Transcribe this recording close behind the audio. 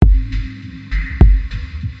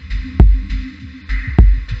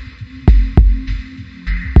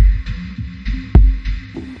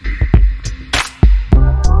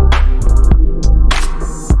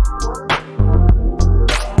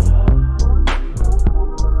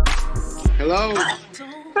Hello.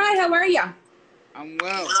 Hi, how are you? I'm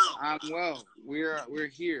well. I'm well. We're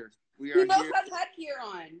here. We We are both here. have headgear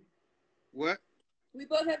on. What? We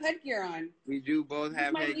both have headgear on. We do both This is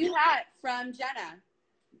have my headgear. new hat from Jenna.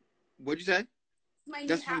 What'd you say? This is my new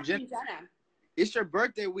That's from hat from Jenna. It's your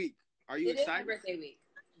birthday week. Are you It is my excited? birthday week.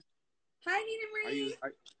 Hi, Nina Marie.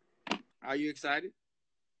 Are you excited?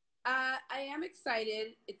 I am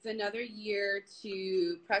excited. It's another year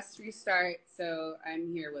to press restart, so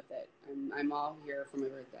I'm here with it. I'm all here for my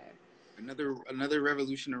birthday. Another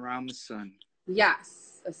revolution around the sun.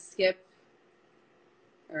 Yes, a skip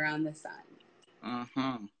around the sun.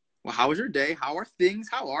 Uh-huh. Well, how was your day? How are things?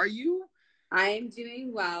 How are you? I'm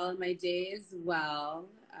doing well. My day is well.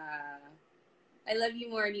 I love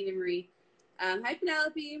you more, Nina Marie. Hi,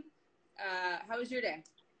 Penelope. How was your day?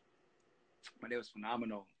 My day was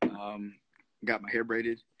phenomenal. Got my hair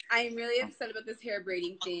braided. I am really upset about this hair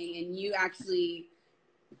braiding thing, and you actually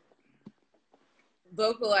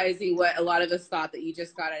vocalizing what a lot of us thought, that you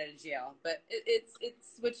just got out of jail. But it's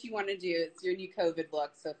what you want to do. It's your new COVID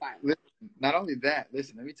look, so fine. Listen, not only that,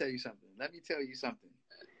 listen, let me tell you something.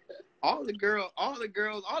 All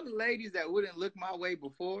the ladies that wouldn't look my way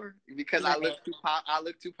before because I look too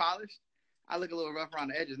polished. I look a little rough around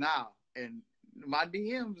the edges now, and my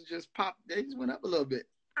DMs just popped. They just went up a little bit.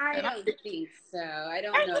 I don't think so. I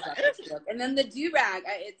don't know about this look. And then the do-rag,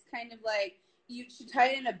 it's kind of like you should tie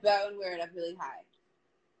it in a bow and wear it up really high.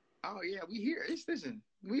 Oh yeah, listen,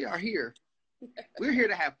 we are here. We're here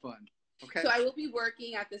to have fun. Okay. So I will be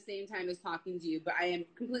working at the same time as talking to you, but I am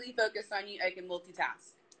completely focused on you. I can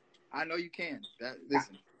multitask. I know you can.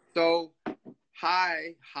 Listen. So,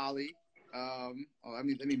 hi, Holly. Let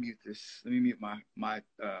me mute this. Let me mute my.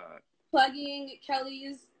 Plugging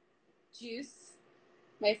Kelly's juice.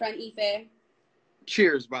 My friend Ife.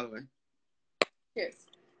 Cheers, by the way. Cheers.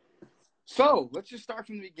 So let's just start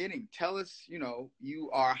from the beginning. Tell us,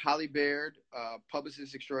 you are Holly Baird,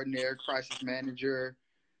 publicist extraordinaire, crisis manager,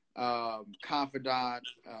 confidant,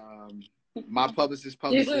 my publicist.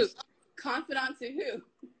 Confidant to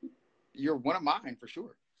who? You're one of mine for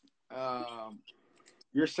sure.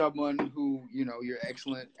 You're someone who, you're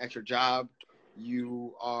excellent at your job.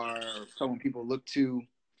 You are someone people look to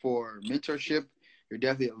for mentorship. You're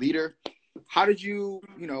definitely a leader. How did you,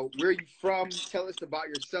 where are you from? Tell us about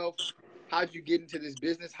yourself. How did you get into this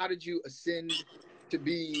business? How did you ascend to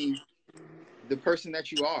be the person that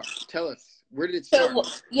you are? Tell us. Where did it start?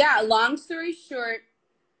 So, yeah, long story short,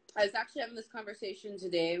 I was actually having this conversation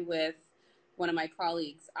today with one of my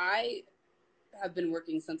colleagues. I have been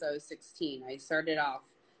working since I was 16. I started off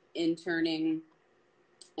interning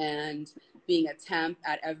and being a temp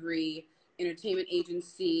at every entertainment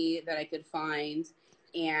agency that I could find.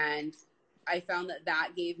 And I found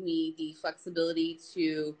that gave me the flexibility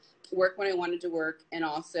to work when I wanted to work and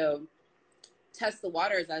also test the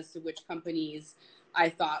waters as to which companies I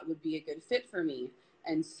thought would be a good fit for me.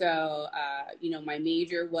 And so, my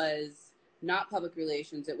major was not public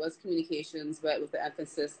relations, it was communications, but with the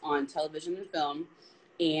emphasis on television and film.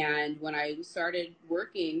 And when I started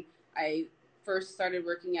working, I first started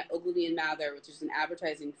working at Ogilvy and Mather, which is an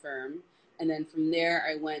advertising firm. And then from there,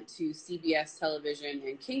 I went to CBS Television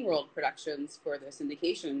and King World Productions for their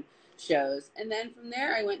syndication shows. And then from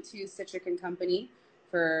there, I went to Citric and Company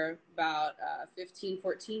for about 15,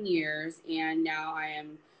 14 years. And now I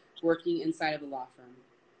am working inside of a law firm.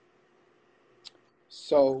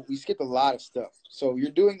 So we skipped a lot of stuff. So you're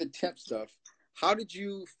doing the temp stuff. How did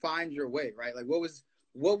you find your way, right? Like what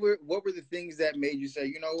were the things that made you say,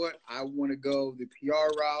 you know what, I want to go the PR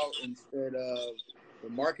route instead of the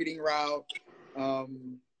marketing route?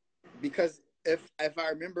 Because if I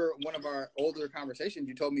remember one of our older conversations,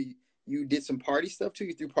 you told me you did some party stuff too.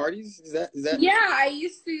 You threw parties. Is that? Yeah, I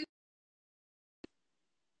used to.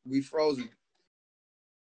 We frozen.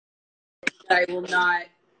 I will not.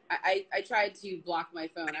 I tried to block my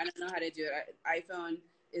phone. I don't know how to do it. iPhone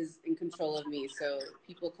is in control of me, so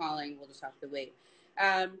people calling will just have to wait.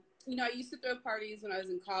 I used to throw parties when I was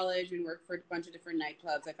in college and work for a bunch of different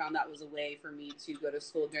nightclubs. I found that was a way for me to go to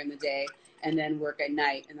school during the day and then work at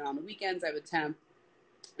night. And then on the weekends, I would temp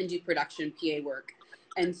and do production PA work.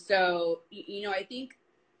 And so, I think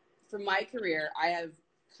for my career, I have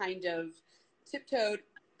kind of tiptoed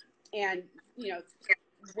and,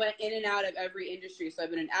 went in and out of every industry. So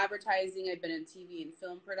I've been in advertising, I've been in TV and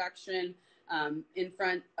film production, in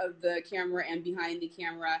front of the camera and behind the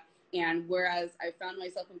camera. And whereas I found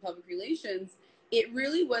myself in public relations, it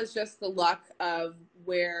really was just the luck of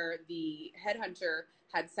where the headhunter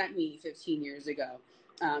had sent me 15 years ago.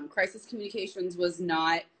 Crisis communications was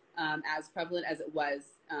not as prevalent as it was,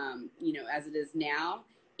 as it is now.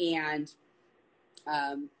 And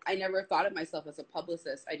I never thought of myself as a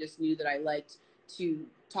publicist. I just knew that I liked to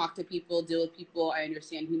talk to people, deal with people. I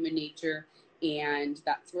understand human nature, and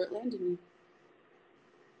that's where it landed me.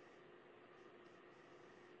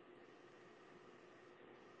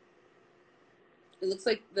 It looks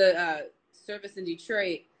like the service in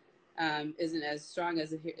Detroit isn't as strong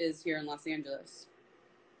as it is here in Los Angeles.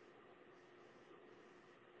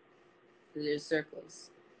 There's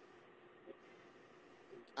surplus.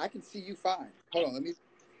 I can see you fine. Hold on, let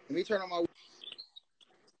me turn on my.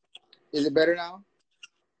 Is it better now?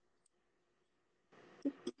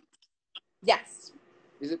 Yes.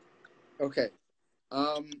 Is it okay?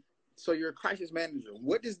 So you're a crisis manager.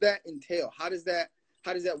 What does that entail? How does that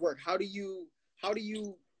work? How do you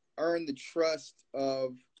earn the trust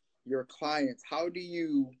of your clients? How do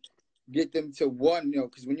you get them to one,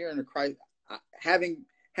 because when you're in a crisis, having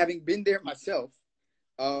been there myself,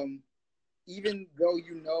 even though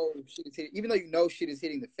even though shit is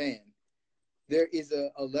hitting the fan, there is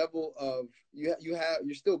a level of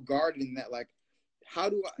you're still guarded in that, like, how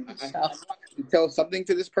do I have to tell something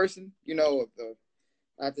to this person, I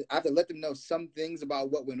have to let them know some things about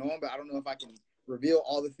what went on, but I don't know if I can reveal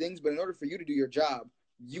all the things. But in order for you to do your job,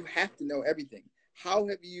 you have to know everything. How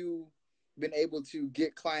have you been able to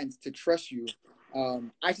get clients to trust you?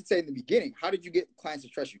 I should say in the beginning, how did you get clients to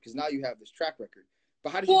trust you? Because now you have this track record.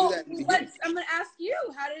 But how did you do that in the beginning? I'm going to ask you,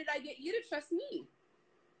 how did I get you to trust me?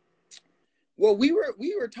 Well, we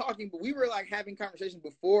were talking, but we were like having conversations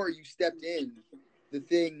before you stepped in the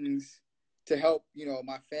things to help,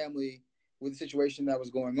 my family with the situation that was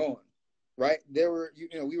going on, right? There were,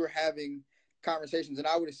 we were having conversations, and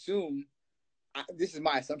I would assume, this is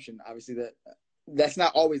my assumption, obviously, that that's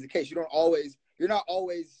not always the case. You're not always,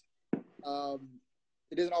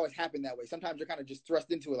 it doesn't always happen that way. Sometimes you're kind of just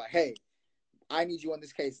thrust into it, like, hey, I need you on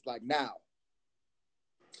this case, like, now.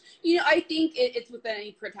 I think it's with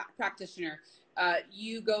any practitioner.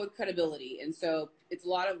 You go with credibility. And so it's a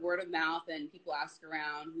lot of word of mouth, and people ask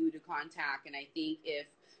around who to contact. And I think if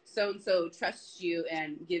so-and-so trusts you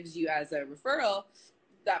and gives you as a referral,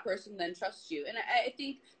 that person then trusts you. And I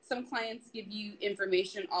think some clients give you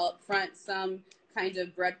information all up front, some kind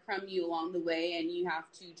of breadcrumb you along the way, and you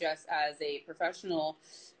have to just, as a professional,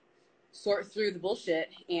 sort through the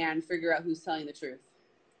bullshit and figure out who's telling the truth.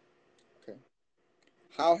 Okay.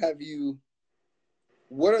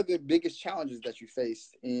 What are the biggest challenges that you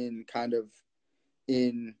faced in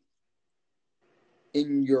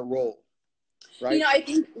your role? Right. I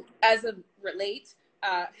think as of late,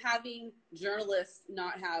 having journalists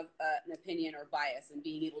not have an opinion or bias, and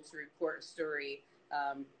being able to report a story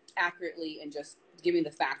accurately and just giving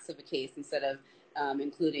the facts of a case instead of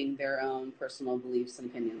including their own personal beliefs and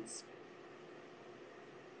opinions.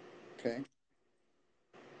 Okay.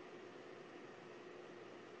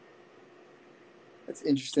 That's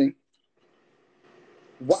interesting.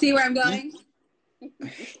 See where I'm going?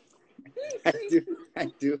 I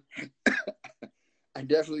do. I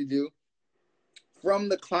definitely do. From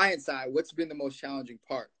the client side, what's been the most challenging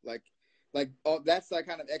part? Like, that's like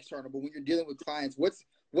kind of external, but when you're dealing with clients, what's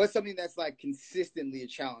something that's like consistently a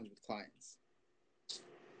challenge with clients?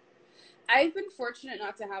 I've been fortunate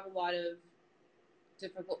not to have a lot of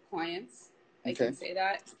difficult clients. I can say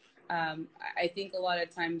that. I think a lot of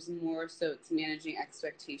times more so it's managing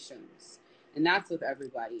expectations, and that's with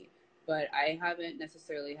everybody. But I haven't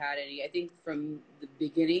necessarily had any. I think from the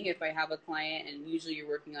beginning, if I have a client, and usually you're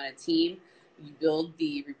working on a team, you build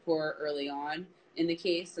the rapport early on in the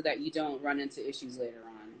case so that you don't run into issues later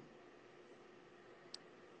on.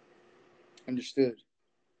 Understood.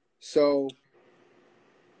 So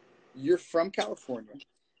you're from California.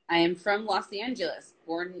 I am from Los Angeles,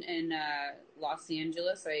 born in Los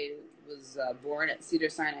Angeles. I was born at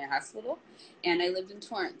Cedars-Sinai Hospital, and I lived in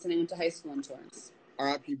Torrance, and I went to high school in Torrance.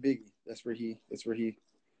 R.I.P. Biggie. That's where he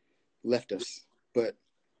left us. But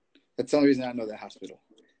that's the only reason I know that hospital.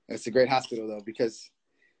 And it's a great hospital though, because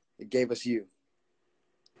it gave us you.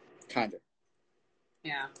 Kind of.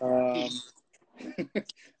 Yeah.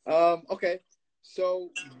 Okay. So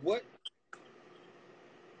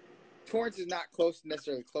Torrance is not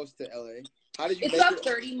necessarily close to LA. How did you It's about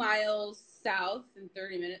 30 miles south and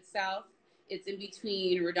 30 minutes south. It's in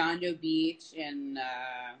between Redondo Beach and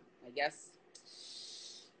I guess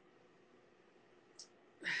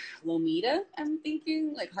Lomita, I'm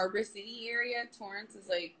thinking, like Harbor City area. Torrance is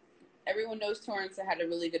like, everyone knows Torrance. It had a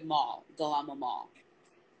really good mall, Del Amo Mall.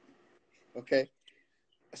 Okay.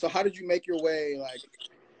 So how did you make your way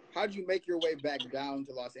back down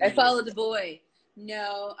to Los Angeles? I followed the boy.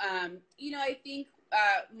 No, I think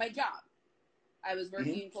my job. I was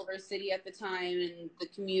working in Culver City at the time, and the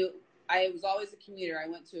commute, I was always a commuter. I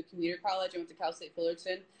went to a commuter college. I went to Cal State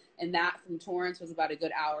Fullerton, and that from Torrance was about a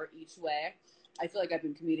good hour each way. I feel like I've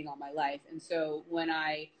been commuting all my life. And so when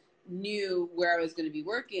I knew where I was going to be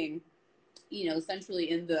working, centrally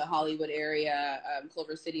in the Hollywood area,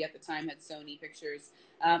 Culver City at the time had Sony Pictures.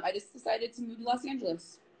 I just decided to move to Los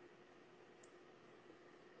Angeles.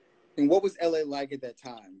 And what was LA like at that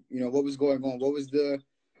time? What was going on? What was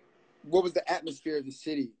the atmosphere of the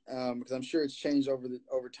city? Because I'm sure it's changed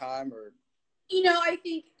over time. Or I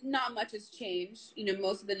think not much has changed.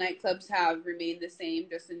 Most of the nightclubs have remained the same,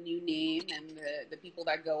 just a new name, and the people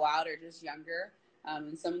that go out are just younger.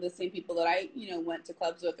 And some of the same people that I, went to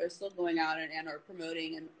clubs with are still going out and are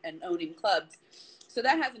promoting and owning clubs. So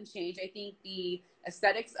that hasn't changed. I think the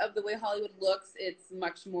aesthetics of the way Hollywood looks, it's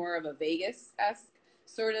much more of a Vegas-esque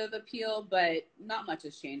sort of appeal, but not much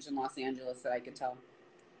has changed in Los Angeles that I can tell.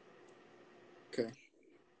 Okay.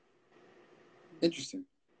 Interesting.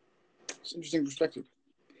 It's an interesting perspective.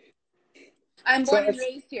 I'm born and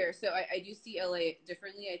raised here, so I do see LA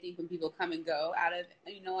differently. I think when people come and go out of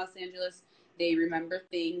Los Angeles, they remember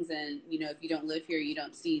things, and if you don't live here, you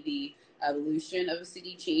don't see the evolution of a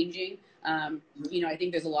city changing. I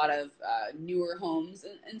think there's a lot of newer homes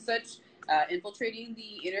and such infiltrating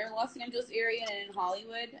the inner Los Angeles area and in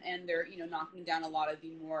Hollywood, and they're knocking down a lot of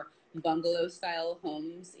the more bungalow style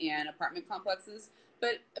homes and apartment complexes.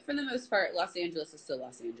 But for the most part, Los Angeles is still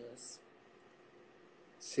Los Angeles.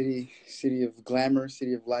 City of glamour,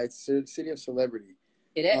 city of lights, city of celebrity.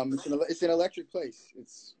 It is. It's an electric place.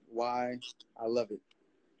 It's why I love it.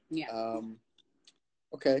 Yeah.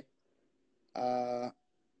 Okay. How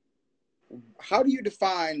do you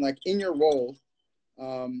define, like, in your role?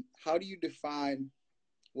 How do you define?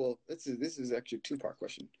 Well, this is actually a two-part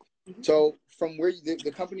question. Mm-hmm. So, from where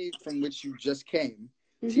the company from which you just came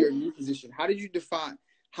to mm-hmm. your new position, how did you define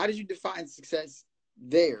success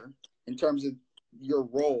there in terms of your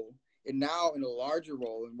role, and now in a larger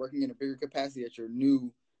role and working in a bigger capacity at your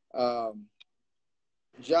new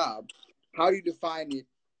job? How do you define it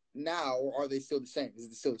now, or are they still the same? Is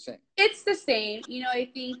it still the same? It's the same. I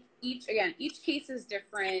think each case is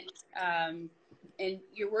different, and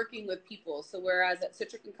you're working with people. So whereas at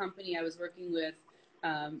Citric & Company, I was working with,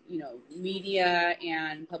 media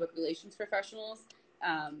and public relations professionals,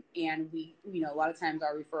 and we, a lot of times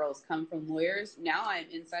our referrals come from lawyers. Now I'm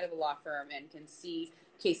inside of a law firm and can see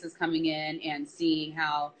cases coming in and seeing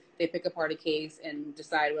how they pick apart a case and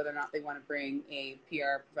decide whether or not they want to bring a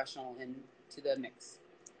PR professional into the mix.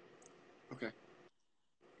 Okay.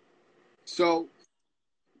 So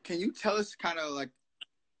can you tell us kind of like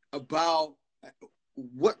about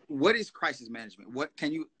what is crisis management? What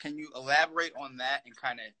can you elaborate on that and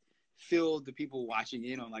kind of fill the people watching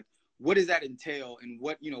in on, like, what does that entail, and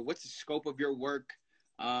what's the scope of your work?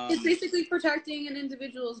 It's basically protecting an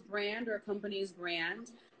individual's brand or a company's brand.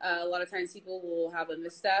 A lot of times people will have a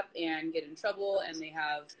misstep and get in trouble, and they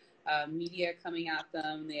have media coming at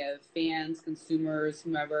them. They have fans, consumers,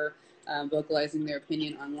 whomever, vocalizing their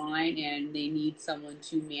opinion online, and they need someone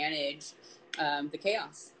to manage the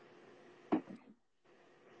chaos.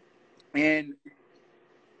 And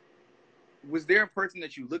was there a person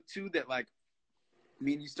that you looked to that, like,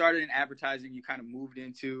 you started in advertising, you kind of moved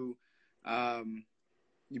into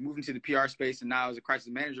the PR space, and now as a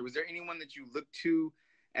crisis manager, was there anyone that you looked to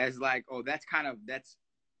as like, oh,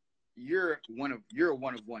 you're one of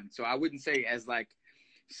one? So I wouldn't say as like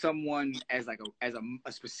someone as like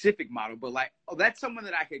a specific model, but like, oh, that's someone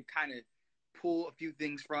that I could kind of pull a few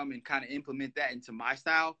things from and kind of implement that into my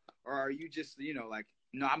style? Or are you just, like,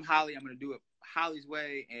 no, I'm Holly, I'm going to do it Holly's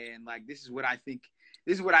way, and like, this is what I think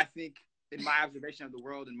in my observation of the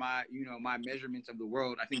world and my, my measurements of the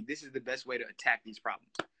world, I think this is the best way to attack these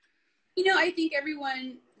problems? I think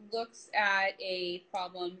everyone looks at a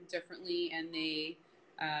problem differently, and they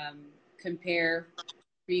compare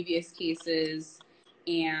previous cases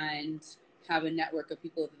and have a network of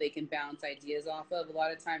people that they can bounce ideas off of. A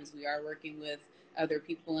lot of times we are working with other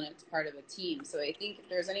people, and it's part of a team. So I think if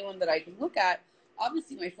there's anyone that I can look at,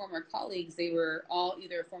 obviously my former colleagues, they were all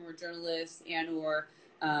either former journalists and or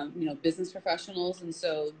business professionals. And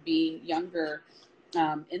so being younger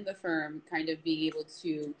in the firm, kind of being able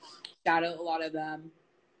to shadow a lot of them,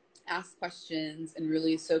 ask questions, and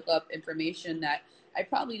really soak up information that I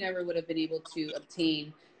probably never would have been able to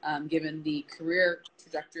obtain given the career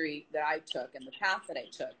trajectory that I took and the path that I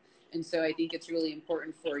took. And so I think it's really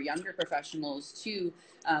important for younger professionals to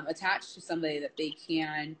attach to somebody that they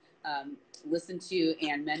can listen to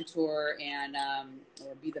and mentor and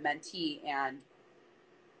or be the mentee and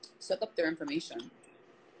soak up their information.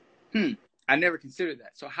 I never considered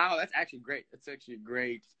that. So that's actually great. That's actually a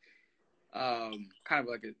great kind of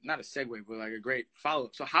like not a segue, but like a great follow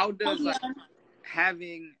up. So how does like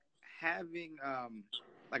having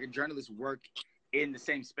like a journalist work in the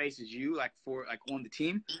same space as you, like for like on the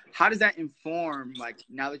team, how does that inform, like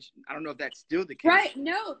now that I don't know if that's still the case, right?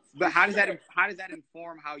 No, but how does that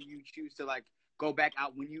inform how you choose to like go back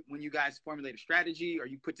out when you guys formulate a strategy or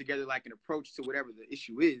you put together like an approach to whatever the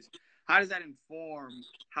issue is? How does that inform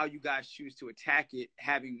how you guys choose to attack it,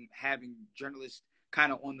 having journalists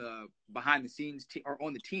kind of on the behind the scenes or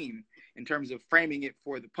on the team in terms of framing it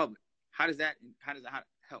for the public? How does that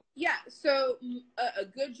help? Yeah, so a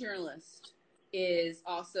good journalist is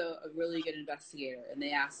also a really good investigator, and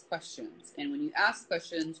they ask questions. And when you ask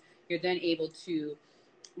questions, you're then able to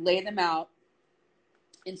lay them out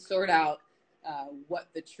and sort out what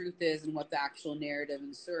the truth is and what the actual narrative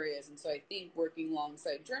and story is. And so I think working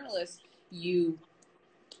alongside journalists, you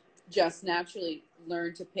just naturally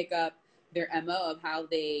learn to pick up their MO of how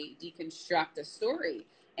they deconstruct a story.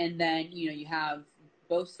 And then, you have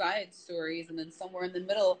both sides stories, and then somewhere in the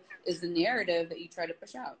middle is the narrative that you try to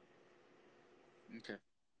push out. Okay.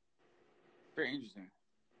 Very interesting.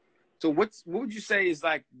 So what would you say is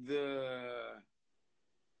like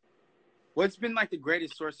what's been like the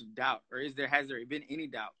greatest source of doubt, or has there been any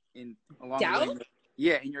doubt in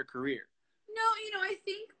your career? No, I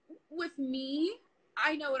think with me,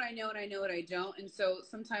 I know what I know and I know what I don't. And so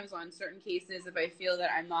sometimes on certain cases, if I feel that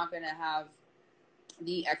I'm not going to have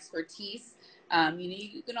the expertise,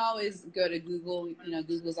 you can always go to Google.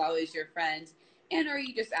 Google's always your friend. Or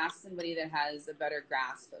you just ask somebody that has a better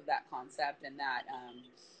grasp of that concept and that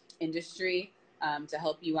industry to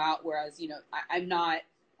help you out. Whereas, I'm not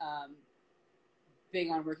big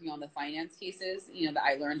on working on the finance cases. That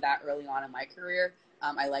I learned that early on in my career.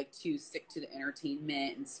 I like to stick to the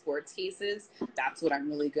entertainment and sports cases. That's what I'm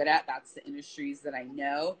really good at. That's the industries that I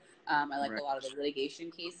know. I like a lot of the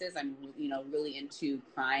litigation cases. I'm, really into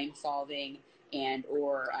crime solving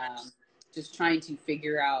or just trying to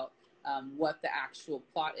figure out what the actual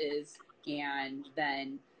plot is, and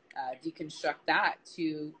then deconstruct that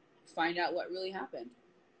to find out what really happened.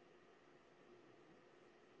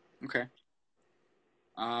 Okay.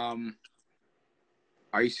 Are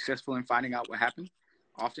you successful in finding out what happened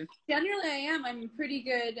often? Generally, I am. I'm a pretty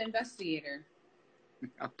good investigator.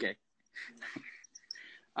 Okay.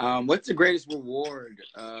 What's the greatest reward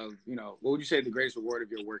of, what would you say the greatest reward of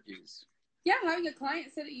your work is? Yeah, having a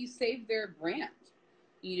client say that you saved their brand.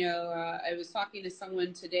 I was talking to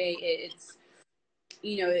someone today. It's,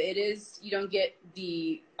 it is, you don't get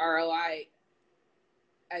the ROI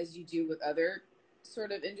as you do with other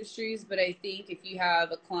sort of industries. But I think if you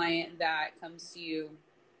have a client that comes to you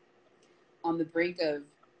on the brink of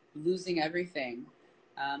losing everything,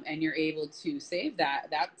 and you're able to save that,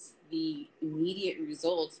 that's the immediate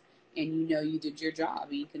result. And you did your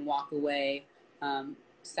job. You can walk away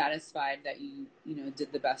satisfied that you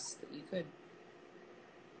did the best that you could.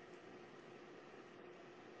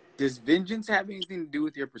 Does vengeance have anything to do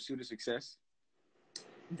with your pursuit of success?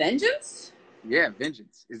 Vengeance? Yeah,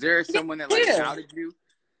 vengeance. Is there someone that like doubted you? Is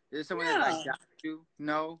there someone that like doubted you?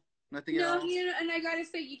 No, nothing at all. No, and I gotta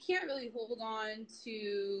say, you can't really hold on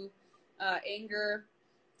to anger.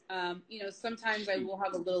 Sometimes I will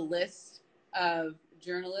have a little list of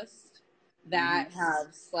journalists that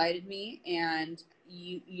have slighted me, and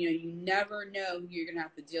you never know who you're gonna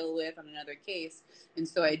have to deal with on another case. And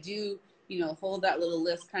so I do, hold that little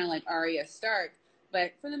list, kind of like Arya Stark.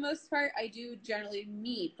 But for the most part, I do generally,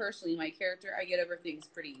 me personally, my character, I get over things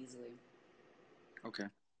pretty easily. Okay.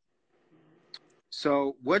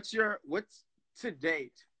 So what's to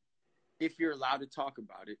date, if you're allowed to talk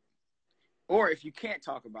about it, or if you can't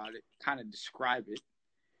talk about it, kind of describe it.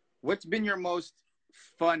 What's been your most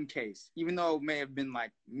fun case, even though it may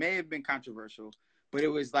have been controversial, but it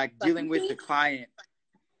was like dealing with the client.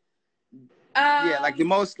 Yeah, the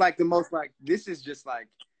most this is just like,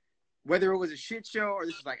 whether it was a shit show or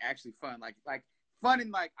this is like actually fun, like fun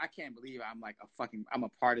and like I can't believe I'm a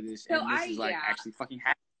part of this, and this is like actually fucking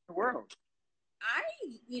happening in the world. I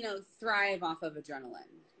thrive off of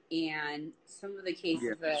adrenaline, and some of the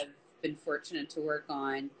cases that I've been fortunate to work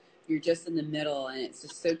on, you're just in the middle, and it's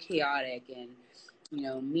just so chaotic, and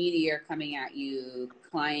media are coming at you,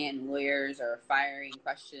 client and lawyers are firing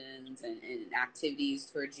questions and activities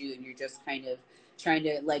towards you, and you're just kind of trying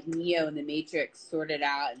to, like Neo in the Matrix, sort it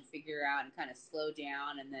out and figure out and kind of slow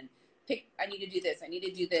down, and then pick, I need to do this, and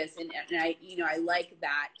I like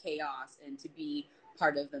that chaos and to be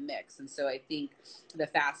part of the mix. And so I think the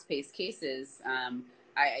fast-paced cases,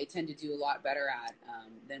 I tend to do a lot better at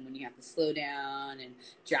than when you have to slow down and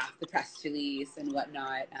draft the press release and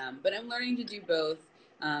whatnot. But I'm learning to do both.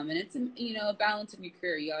 And it's, you know, a balance in your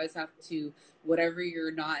career. You always have to, whatever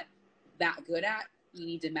you're not that good at, you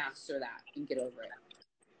need to master that and get over it.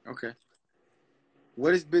 Okay.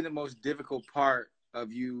 What has been the most difficult part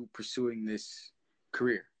of you pursuing this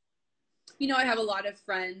career? You know, I have a lot of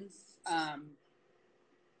friends,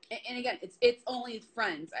 and again, it's only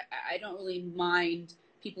friends. I don't really mind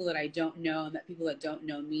people that I don't know and that people that don't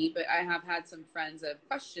know me, but I have had some friends that have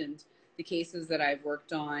questioned the cases that I've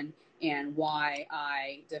worked on and why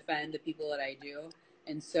I defend the people that I do.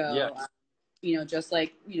 And so, Yes. you know, just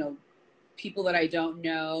like, you know, people that I don't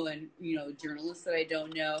know and, you know, journalists that I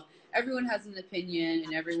don't know, everyone has an opinion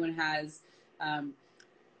and everyone has um,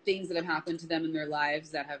 things that have happened to them in their lives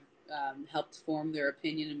that have helped form their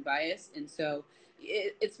opinion and bias. And so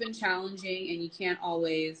it's been challenging, and you can't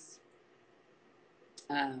always,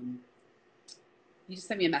 you just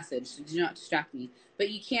sent me a message, so do not distract me, but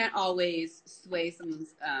you can't always sway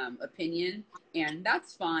someone's opinion, and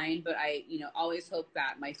that's fine. But I, you know, always hope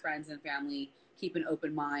that my friends and family keep an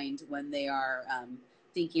open mind when they are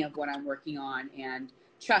thinking of what I'm working on, and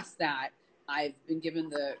trust that I've been given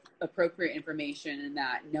the appropriate information, and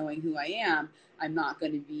that knowing who I am, I'm not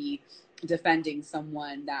going to be defending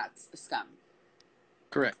someone that's a scum.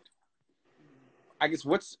 Correct. I guess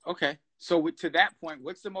okay. So to that point,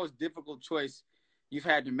 what's the most difficult choice you've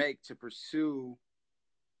had to make to pursue,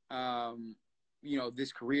 you know,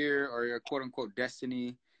 this career or your quote unquote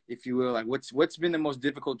destiny, if you will? Like, what's been the most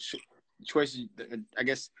difficult choices? I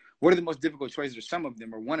guess, what are the most difficult choices, or some of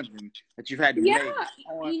them, or one of them that you've had to make?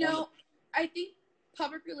 You know, I think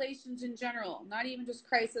public relations in general, not even just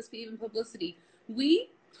crisis, but even publicity, we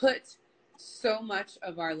put so much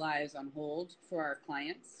of our lives on hold for our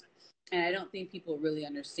clients. And I don't think people really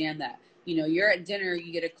understand that. You know, you're at dinner,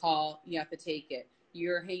 you get a call, you have to take it.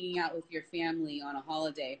 You're hanging out with your family on a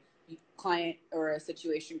holiday, client or a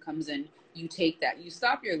situation comes in, you take that. You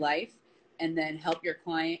stop your life and then help your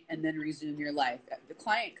client and then resume your life. The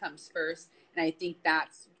client comes first. And I think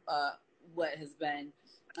that's what has been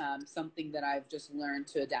something that I've just learned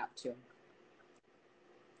to adapt to.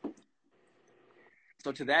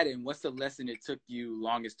 So to that end, what's the lesson it took you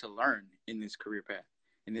longest to learn in this career path,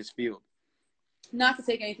 in this field? Not to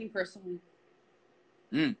take anything personally.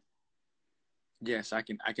 Yes, I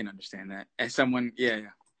can understand that. As someone, yeah.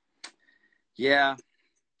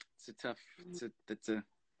 It's a tough.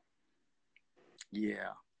 Yeah.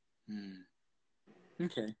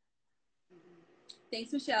 Okay.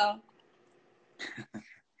 Thanks, Michelle.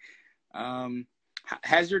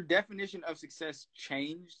 Has your definition of success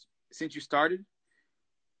changed since you started?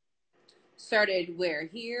 Started where?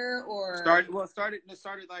 Here or started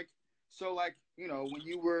like, so like, you know, when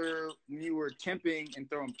you were temping and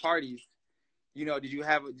throwing parties, you know, did you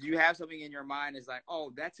have something in your mind as like,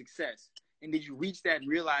 oh, that's success? And did you reach that and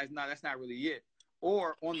realize, no, that's not really it?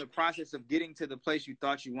 Or on the process of getting to the place you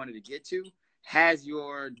thought you wanted to get to, has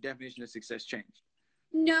your definition of success changed?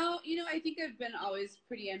 No, you know, I think I've been always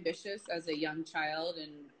pretty ambitious as a young child,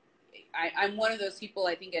 and I'm one of those people.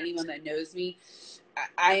 I think anyone that knows me,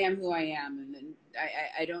 I am who I am, and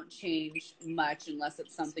I don't change much unless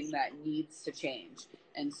it's something that needs to change.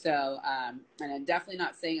 And so, and I'm definitely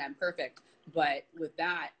not saying I'm perfect, but with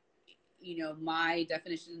that, you know, my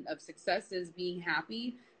definition of success is being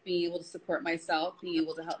happy, being able to support myself, being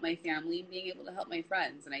able to help my family, being able to help my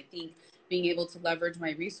friends. And I think being able to leverage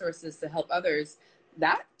my resources to help others,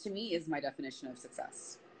 that to me is my definition of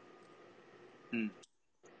success.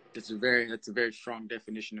 That's a very strong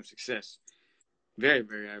definition of success. Very,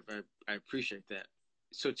 very. I appreciate that.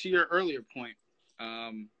 So to your earlier point,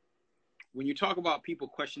 when you talk about people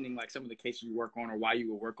questioning like some of the cases you work on or why you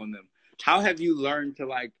will work on them, how have you learned to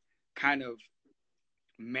like kind of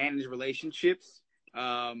manage relationships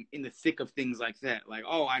in the thick of things like that? Like,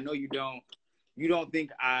 oh, I know you don't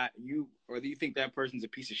think you think that person's a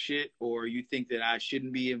piece of shit, or you think that I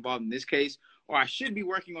shouldn't be involved in this case, or I should be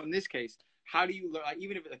working on this case. How do you learn? Like,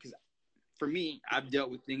 even if, because for me, I've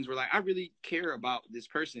dealt with things where like I really care about this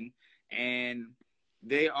person, and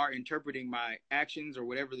they are interpreting my actions or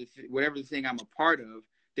whatever the thing I'm a part of.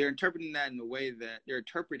 They're interpreting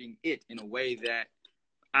it in a way that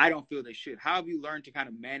I don't feel they should. How have you learned to kind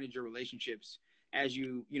of manage your relationships as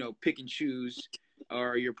you know, pick and choose,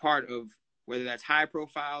 or you're part of, whether that's high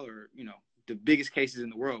profile or, you know, the biggest cases in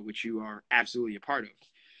the world, which you are absolutely a part of?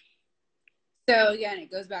 So again, it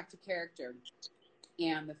goes back to character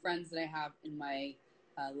and the friends that I have in my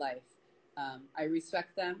life. I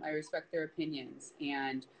respect them. I respect their opinions.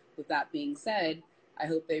 And with that being said, I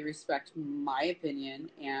hope they respect my opinion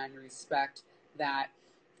and respect that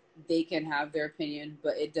they can have their opinion,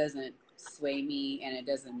 but it doesn't sway me and it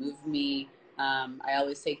doesn't move me. I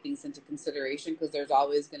always take things into consideration because there's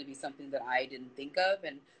always going to be something that I didn't think of,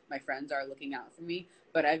 and my friends are looking out for me.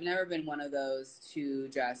 But I've never been one of those to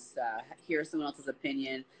just hear someone else's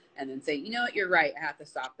opinion and then say, you know what, you're right, I have to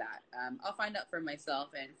stop that. I'll find out for myself,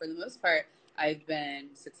 and for the most part, I've been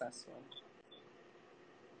successful.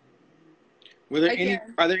 Were there any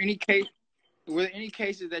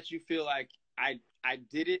cases that you feel like I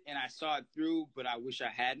did it and I saw it through, but I wish I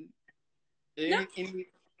hadn't? No.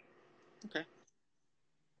 Okay.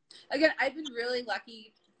 Again, I've been really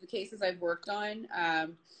lucky the cases I've worked on. I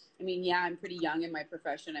mean, yeah, I'm pretty young in my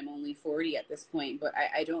profession. I'm only 40 at this point, but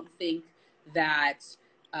I don't think that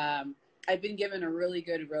I've been given a really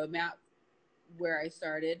good roadmap where I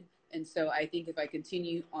started. And so I think if I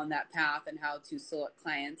continue on that path and how to select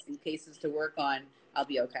clients and cases to work on, I'll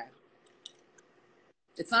be okay.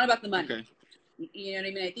 It's not about the money. Okay. You know what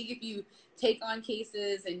I mean? I think if you take on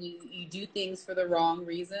cases and you do things for the wrong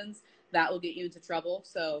reasons, that will get you into trouble.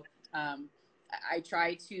 So I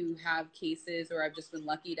try to have cases, or I've just been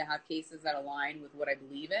lucky to have cases that align with what I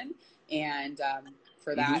believe in. And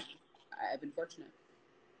for that, I've been fortunate.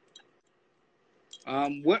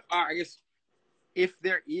 What are, I guess, if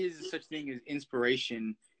there is such thing as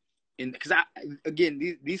inspiration because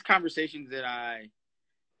these conversations that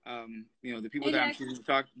the people that I'm choosing to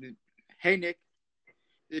talk to, hey Nick,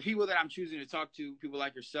 the people that I'm choosing to talk to, people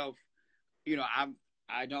like yourself,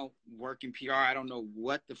 I don't work in PR. I don't know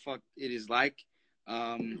what the fuck it is like.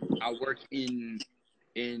 I work in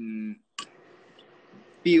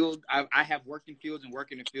field. I have worked in fields and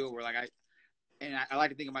work in a field where I like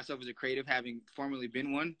to think of myself as a creative, having formerly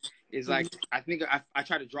been one. Is like I think I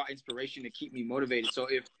try to draw inspiration to keep me motivated. So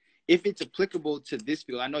if it's applicable to this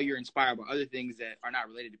field, I know you're inspired by other things that are not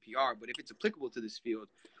related to PR, but if it's applicable to this field,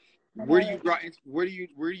 where do you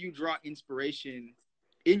draw inspiration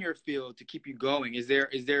in your field to keep you going? Is there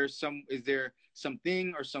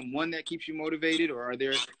something or someone that keeps you motivated, or are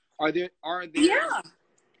there yeah.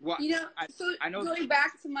 Well, I know, going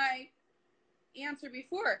back to my answer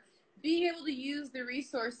before, being able to use the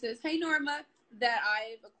resources, hey Norma, that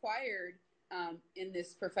I've acquired in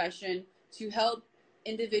this profession to help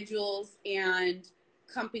individuals and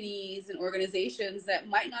companies and organizations that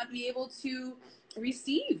might not be able to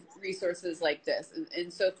receive resources like this.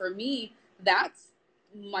 And so for me, that's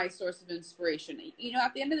my source of inspiration.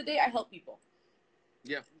 At the end of the day, I help people.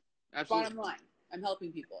 Yeah, absolutely. Bottom line, I'm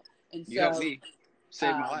helping people. And so you helped me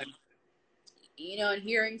save my life. And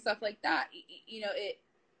hearing stuff like that,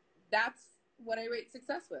 that's what I rate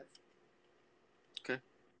success with. Okay.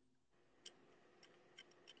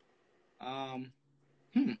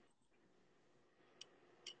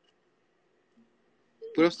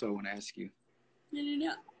 What else do I want to ask you?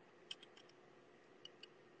 No.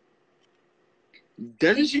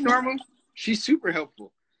 Doesn't she, Norma? She's super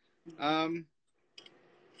helpful. I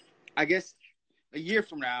guess a year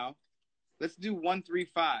from now, let's do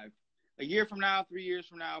 1-3-5. A year from now, 3 years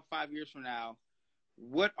from now, 5 years from now,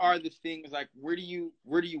 what are the things like? Where do you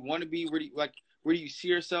want to be? Where do you see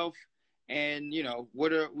yourself? And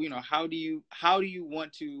how do you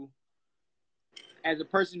want to, as a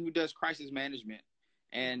person who does crisis management,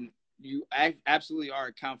 and you absolutely are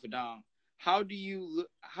a confidant, how do you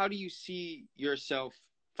see yourself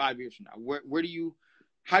 5 years from now?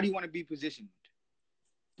 How do you want to be positioned?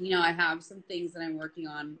 I have some things that I'm working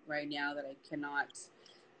on right now that I cannot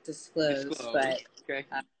disclose. But okay.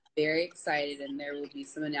 I'm very excited, and there will be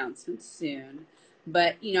some announcements soon.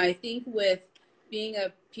 But, I think with being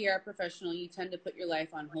a PR professional, you tend to put your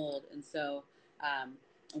life on hold. And so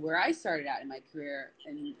where I started out in my career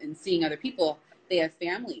and seeing other people, they have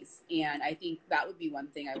families. And I think that would be one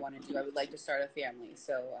thing I want to do. I would like to start a family.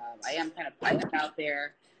 So I am kind of putting that out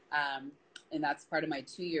there. And that's part of my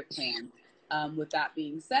 2-year plan. With that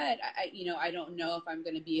being said, I don't know if I'm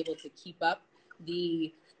going to be able to keep up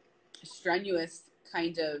the strenuous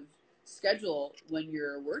kind of schedule when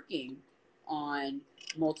you're working on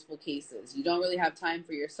multiple cases. You don't really have time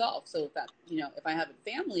for yourself. So if I have a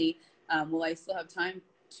family, will I still have time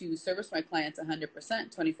to service my clients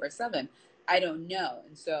 100%, 24/7? I don't know.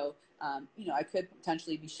 And so, I could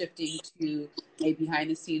potentially be shifting to a behind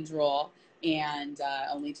the scenes role and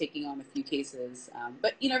only taking on a few cases.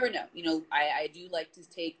 But you never know. I do like to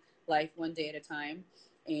take life one day at a time.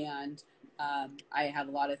 And I have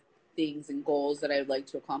a lot of things and goals that I would like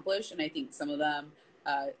to accomplish. And I think some of them,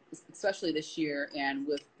 especially this year and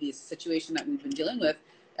with the situation that we've been dealing with,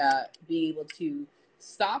 being able to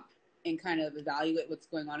stop and kind of evaluate what's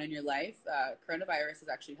going on in your life. Coronavirus has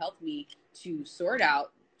actually helped me to sort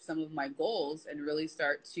out some of my goals and really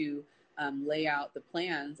start to lay out the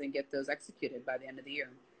plans and get those executed by the end of the year.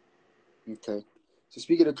 Okay. So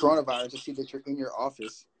speaking of coronavirus, I see that you're in your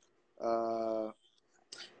office. I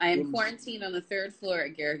am quarantined on the 3rd floor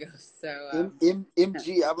at Garagos. So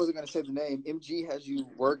MG, I wasn't gonna say the name. MG has you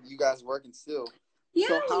guys working still. Yeah,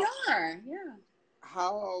 so we are. Yeah.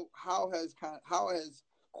 How has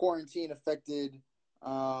quarantine affected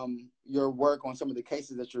your work on some of the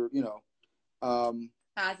cases that you're you know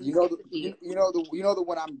the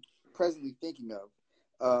one I'm presently thinking of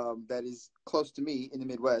that is close to me in the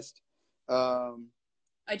Midwest.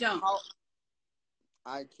 I don't.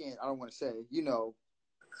 I don't want to say,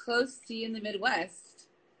 Close to you in the Midwest.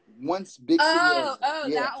 Once big city. Yeah.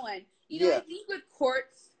 That one. Yeah. I think with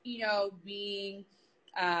courts, being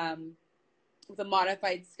with a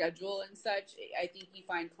modified schedule and such, I think you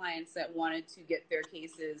find clients that wanted to get their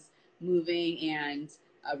cases moving and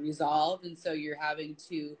resolved, and so you're having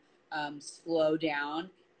to slow down,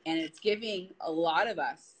 and it's giving a lot of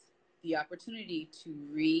us the opportunity to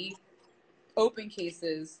reopen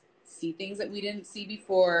cases, see things that we didn't see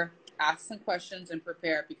before, ask some questions, and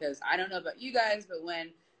prepare, because I don't know about you guys, but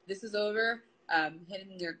when this is over,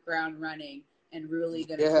 hitting their ground running and really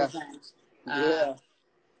going to present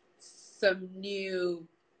some new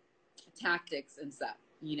tactics and stuff,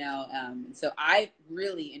 so I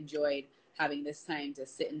really enjoyed having this time to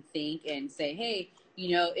sit and think and say, hey,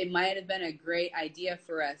 it might have been a great idea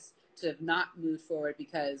for us to have not moved forward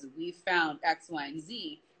because we found X, Y, and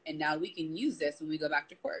Z, and now we can use this when we go back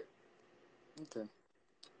to court. Okay.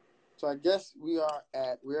 So I guess we're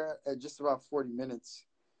at just about 40 minutes.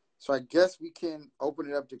 So I guess we can open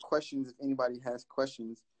it up to questions if anybody has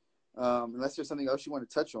questions, unless there's something else you want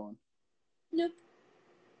to touch on. Nope.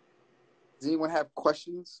 Does anyone have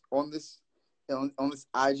questions on this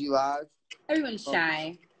IG Live? Everyone's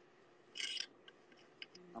shy.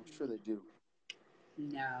 I'm sure they do.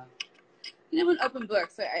 No. I'm an open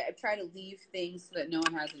book, so I try to leave things so that no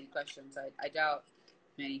one has any questions. I doubt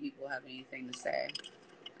many people have anything to say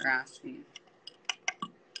or ask me.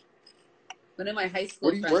 One of my high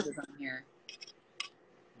school friends is on here.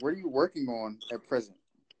 What are you working on at present?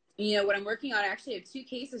 What I'm working on, I actually have 2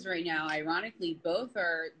 cases right now. Ironically, both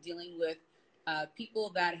are dealing with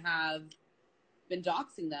people that have been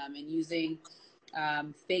doxing them and using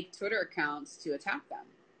fake Twitter accounts to attack them.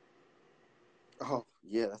 Oh,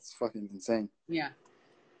 yeah, that's fucking insane. Yeah.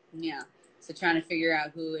 So trying to figure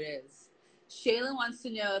out who it is. Shayla wants to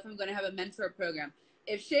know if I'm going to have a mentor program.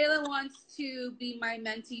 If Shayla wants to be my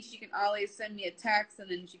mentee, she can always send me a text,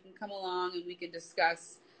 and then she can come along and we can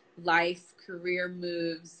discuss life, career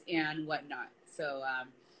moves, and whatnot. So,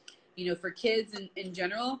 for kids in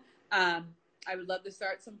general, I would love to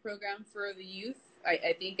start some program for the youth.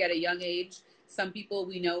 I think at a young age, some people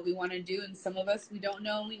we know what we want to do, and some of us we don't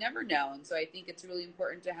know and we never know. And so I think it's really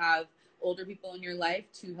important to have older people in your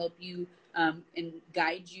life to help you and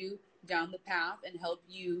guide you down the path and help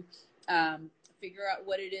you figure out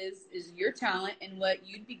what it is your talent and what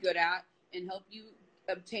you'd be good at and help you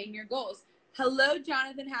obtain your goals. Hello,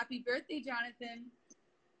 Jonathan. Happy birthday, Jonathan.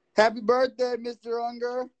 Happy birthday, Mr.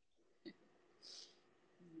 Unger.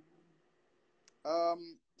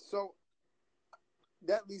 So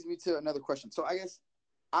that leads me to another question. So I guess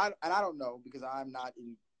I don't know because I'm not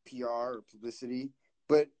in PR or publicity,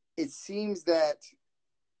 but it seems that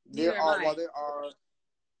there are. I'm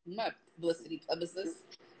not a publicist.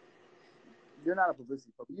 You're not a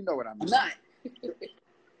publicist, but you know what I mean. I'm not.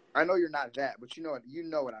 I know you're not that, but you know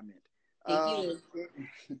what I meant. Thank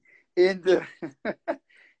you.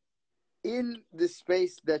 In the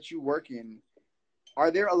space that you work in,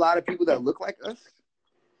 are there a lot of people that look like us?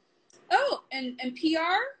 Oh, and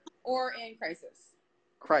PR or in crisis?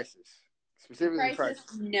 Crisis. Specifically in crisis.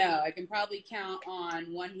 No, I can probably count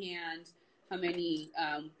on one hand how many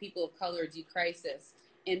people of color do crisis.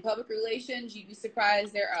 In public relations, you'd be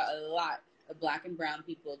surprised there are a lot of Black and brown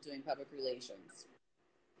people doing public relations.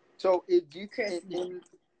 So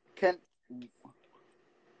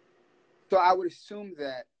so I would assume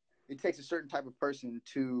that it takes a certain type of person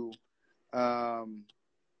to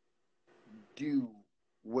do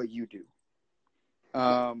what you do.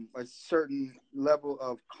 A certain level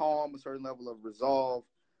of calm, a certain level of resolve,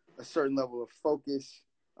 a certain level of focus,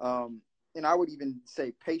 and I would even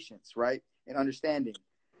say patience, right? And understanding.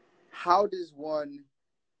 How does one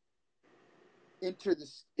enter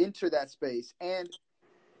that space? And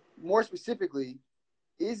more specifically,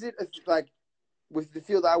 is it like with the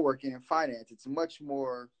field I work in finance, it's much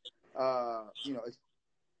more,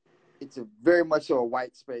 it's a very much so a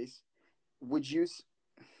white space. Would you,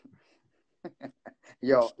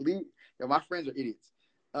 my friends are idiots.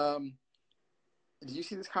 Did you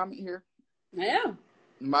see this comment here? I am.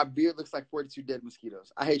 My beard looks like 42 dead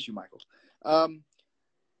mosquitoes. I hate you, Michael.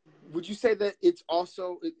 would you say that it's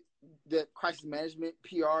also that crisis management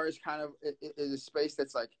PR is kind of is a space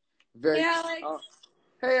that's like very Hey, Alex.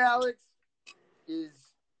 Hey, Alex, is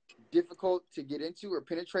difficult to get into or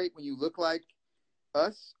penetrate when you look like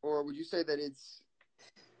us, or would you say that it's?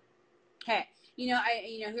 Hey, here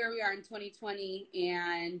we are in 2020,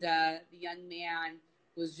 and the young man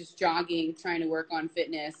was just jogging, trying to work on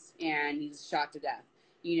fitness, and he's shot to death.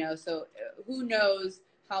 So who knows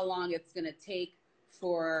how long it's going to take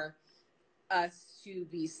for us to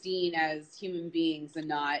be seen as human beings and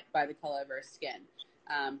not by the color of our skin.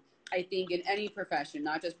 I think in any profession,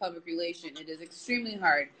 not just public relation, it is extremely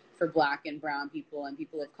hard for Black and brown people and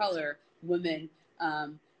people of color, women,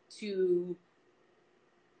 to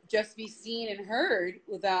just be seen and heard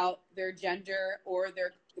without their gender or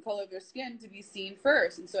the color of their skin to be seen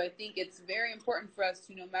first. And so I think it's very important for us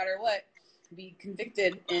to, no matter what, be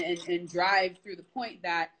convicted and drive through the point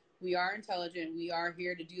that we are intelligent, we are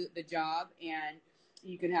here to do the job, and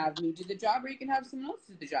you can have me do the job or you can have someone else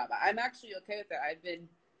do the job. I'm actually okay with that. I've been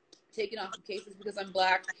taken off of cases because I'm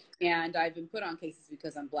Black, and I've been put on cases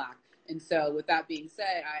because I'm Black. And so with that being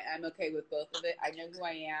said, I'm okay with both of it. I know who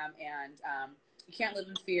I am, and you can't live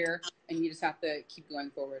in fear, and you just have to keep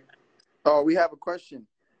going forward. Oh, we have a question.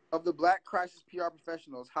 Of the Black crisis PR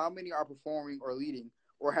professionals, how many are performing or leading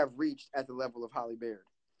or have reached at the level of Holly Baird?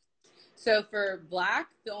 So for Black,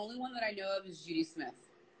 the only one that I know of is Judy Smith.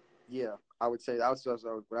 Yeah, I would say that was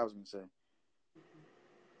what I was going to say.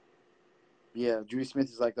 Yeah, Judy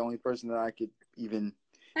Smith is like the only person that I could even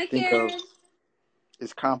think of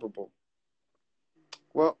is comparable.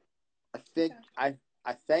 Well, I think I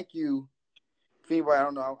thank you. If anybody, I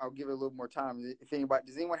don't know, I'll give it a little more time. If anybody,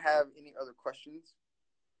 does anyone have any other questions?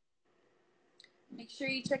 Make sure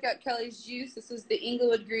you check out Kelly's juice. This is the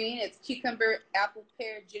Inglewood Green. It's cucumber, apple,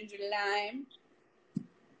 pear, ginger, lime.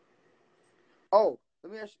 Oh,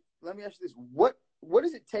 let me ask you this: what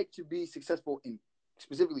does it take to be successful in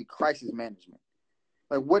specifically crisis management?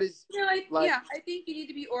 Like, what is? I think you need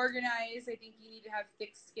to be organized. I think you need to have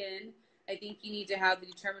thick skin. I think you need to have the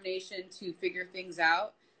determination to figure things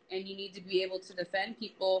out, and you need to be able to defend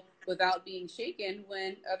people without being shaken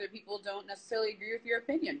when other people don't necessarily agree with your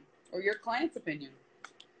opinion or your client's opinion.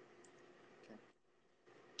 Okay.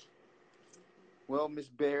 Well, Ms.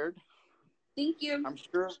 Baird, thank you.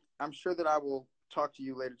 I'm sure that I will talk to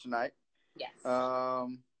you later tonight. Yes.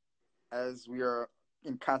 As we are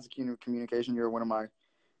in constant communication, you're one of my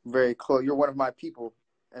very close. You're one of my people,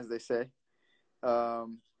 as they say,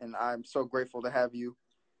 and I'm so grateful to have you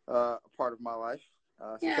a part of my life.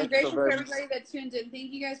 I'm grateful for everybody that tuned in.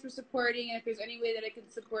 Thank you guys for supporting. And if there's any way that I can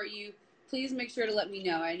support you, please make sure to let me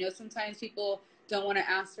know. I know sometimes people don't want to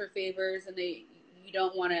ask for favors and you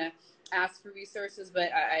don't want to ask for resources, but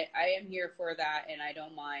I am here for that and I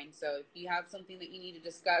don't mind. So if you have something that you need to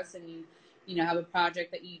discuss and you have a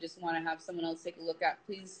project that you just want to have someone else take a look at,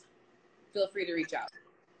 please feel free to reach out.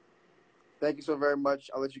 Thank you so very much.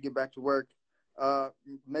 I'll let you get back to work.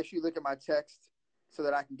 Make sure you look at my text so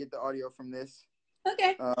that I can get the audio from this.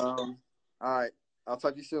 Okay. All right. I'll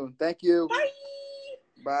talk to you soon. Thank you. Bye.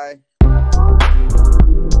 Bye.